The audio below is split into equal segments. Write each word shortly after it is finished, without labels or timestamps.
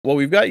Well,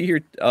 we've got you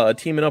here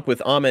teaming up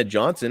with Ahmed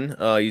Johnson.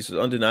 He's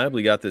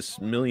undeniably got this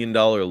 $1 million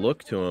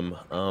look to him.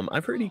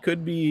 I've heard he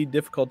could be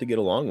difficult to get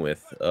along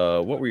with.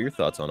 What were your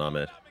thoughts on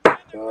Ahmed?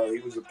 He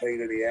was a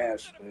pain in the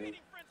ass, man.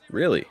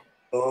 Really?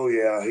 Oh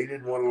yeah, he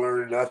didn't want to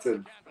learn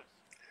nothing.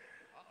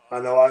 I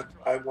know.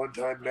 I one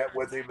time met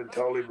with him and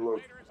told him,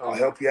 "Look, I'll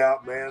help you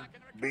out, man.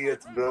 Be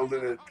at the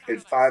building at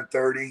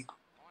 5:30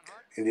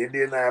 in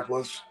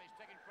Indianapolis."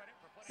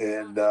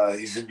 And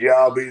he said, "Yeah,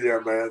 I'll be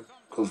there, man."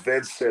 Because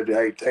Vince said,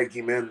 "Hey, take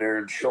him in there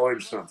and show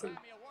him something."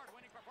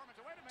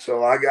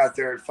 So I got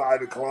there at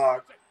 5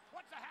 o'clock,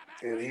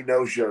 and he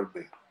no showed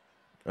me.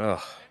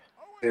 Oh,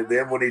 And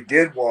then when he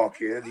did walk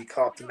in, he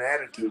copped an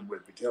attitude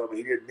with me, telling me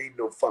he didn't need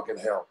no fucking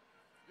help.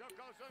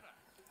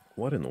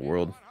 what in the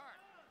world?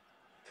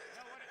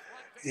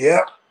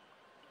 Yeah,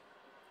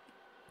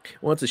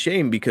 Well, it's a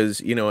shame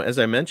because, as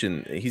I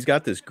mentioned, he's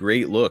got this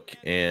great look,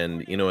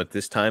 and at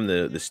this time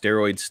the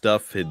steroid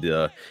stuff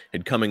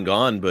had come and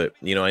gone, but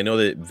I know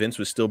that Vince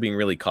was still being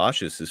really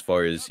cautious as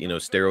far as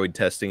steroid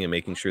testing and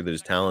making sure that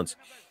his talents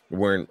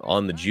weren't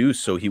on the juice,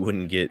 so he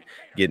wouldn't get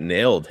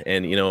nailed.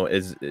 And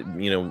as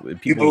you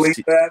people believe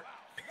see, that?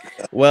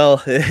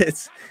 well,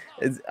 it's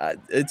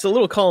a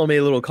little column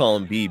A, little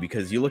column B,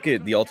 because you look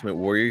at the Ultimate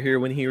Warrior here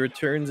when he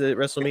returns at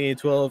WrestleMania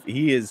 12,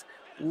 he is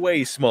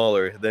way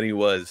smaller than he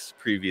was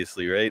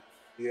previously, right?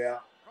 Yeah.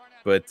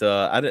 But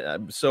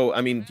so I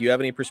mean, do you have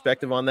any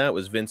perspective on that?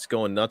 Was Vince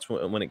going nuts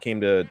when it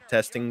came to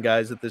testing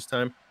guys at this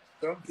time?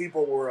 Some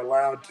people were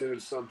allowed to,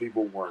 and some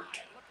people weren't.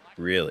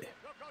 Really?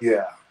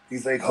 Yeah. You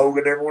think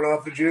Hogan ever went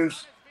off the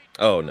juice?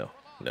 Oh no,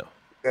 no.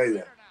 Okay,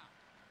 then.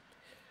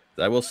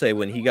 I will say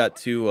when he got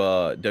to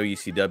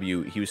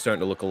WCW, he was starting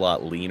to look a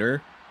lot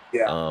leaner,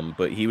 Yeah,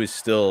 but he was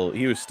still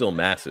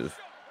massive.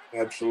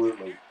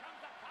 absolutely.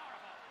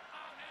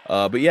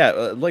 But yeah,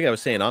 like I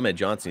was saying, Ahmed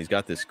Johnson, he's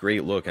got this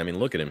great look. I mean,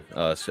 look at him,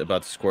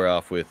 about to square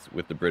off with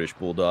the British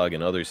Bulldog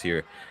and others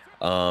here.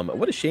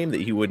 What a shame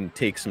that he wouldn't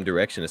take some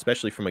direction,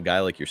 especially from a guy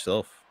like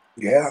yourself.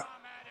 Yeah.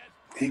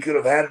 He could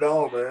have had it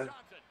all, man.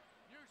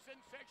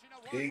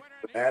 He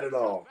could have had it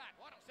all.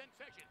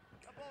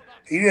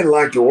 He didn't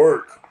like to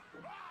work,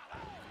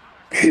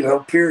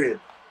 period.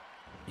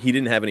 He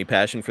didn't have any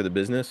passion for the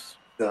business,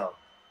 No,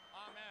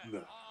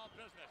 no.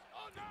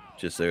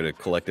 just there to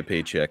collect a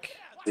paycheck.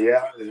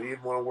 Yeah, he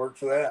didn't want to work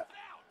for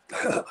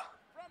that.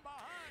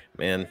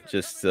 Man,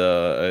 just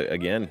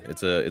again,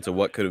 it's a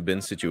what could have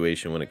been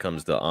situation when it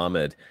comes to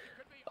Ahmed.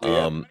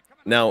 Yeah.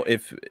 Now,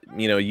 if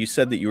you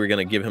said that you were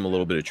going to give him a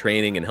little bit of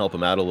training and help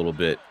him out a little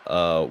bit,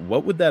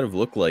 what would that have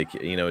looked like?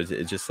 Is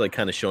it just like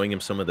kind of showing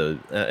him some of the?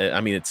 I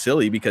mean, it's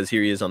silly because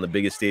here he is on the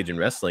biggest stage in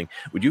wrestling.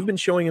 Would you have been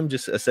showing him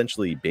just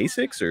essentially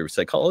basics or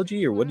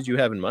psychology, or what did you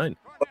have in mind?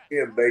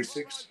 In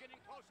basics,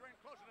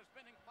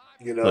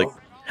 you Like know,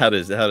 how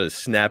to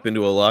snap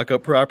into a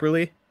lockup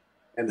properly?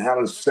 and how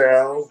to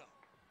sell,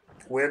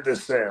 when to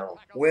sell,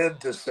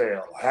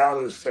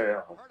 how to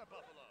sell.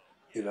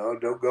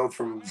 Don't go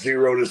from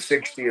 0 to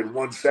 60 in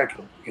 1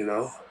 second.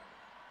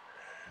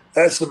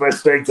 That's the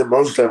mistake that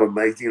most of them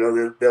make.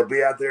 They'll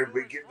be out there and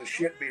be getting the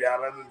shit beat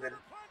out of them, and then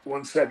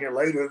 1 second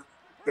later,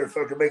 they're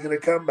fucking making a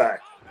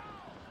comeback.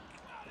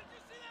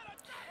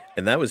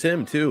 And that was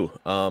him too.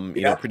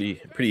 Yeah,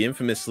 Pretty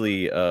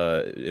infamously,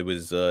 it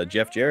was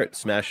Jeff Jarrett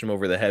smashed him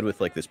over the head with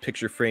like this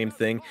picture frame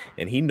thing,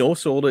 and he no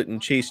sold it and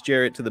chased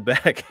Jarrett to the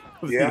back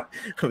of the yeah,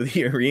 of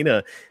the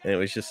arena. And it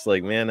was just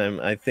like, man,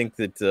 I think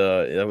that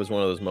that was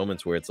one of those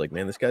moments where it's like,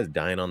 man, this guy's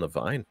dying on the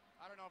vine.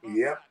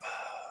 yep,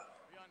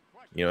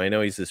 I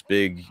know he's this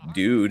big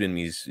dude, and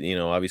he's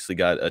obviously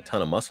got a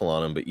ton of muscle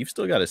on him, but you've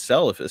still got to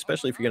sell,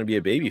 especially if you're going to be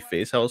a baby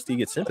face. How else do you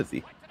get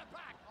sympathy?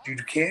 you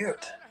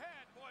can't.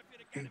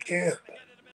 You can't.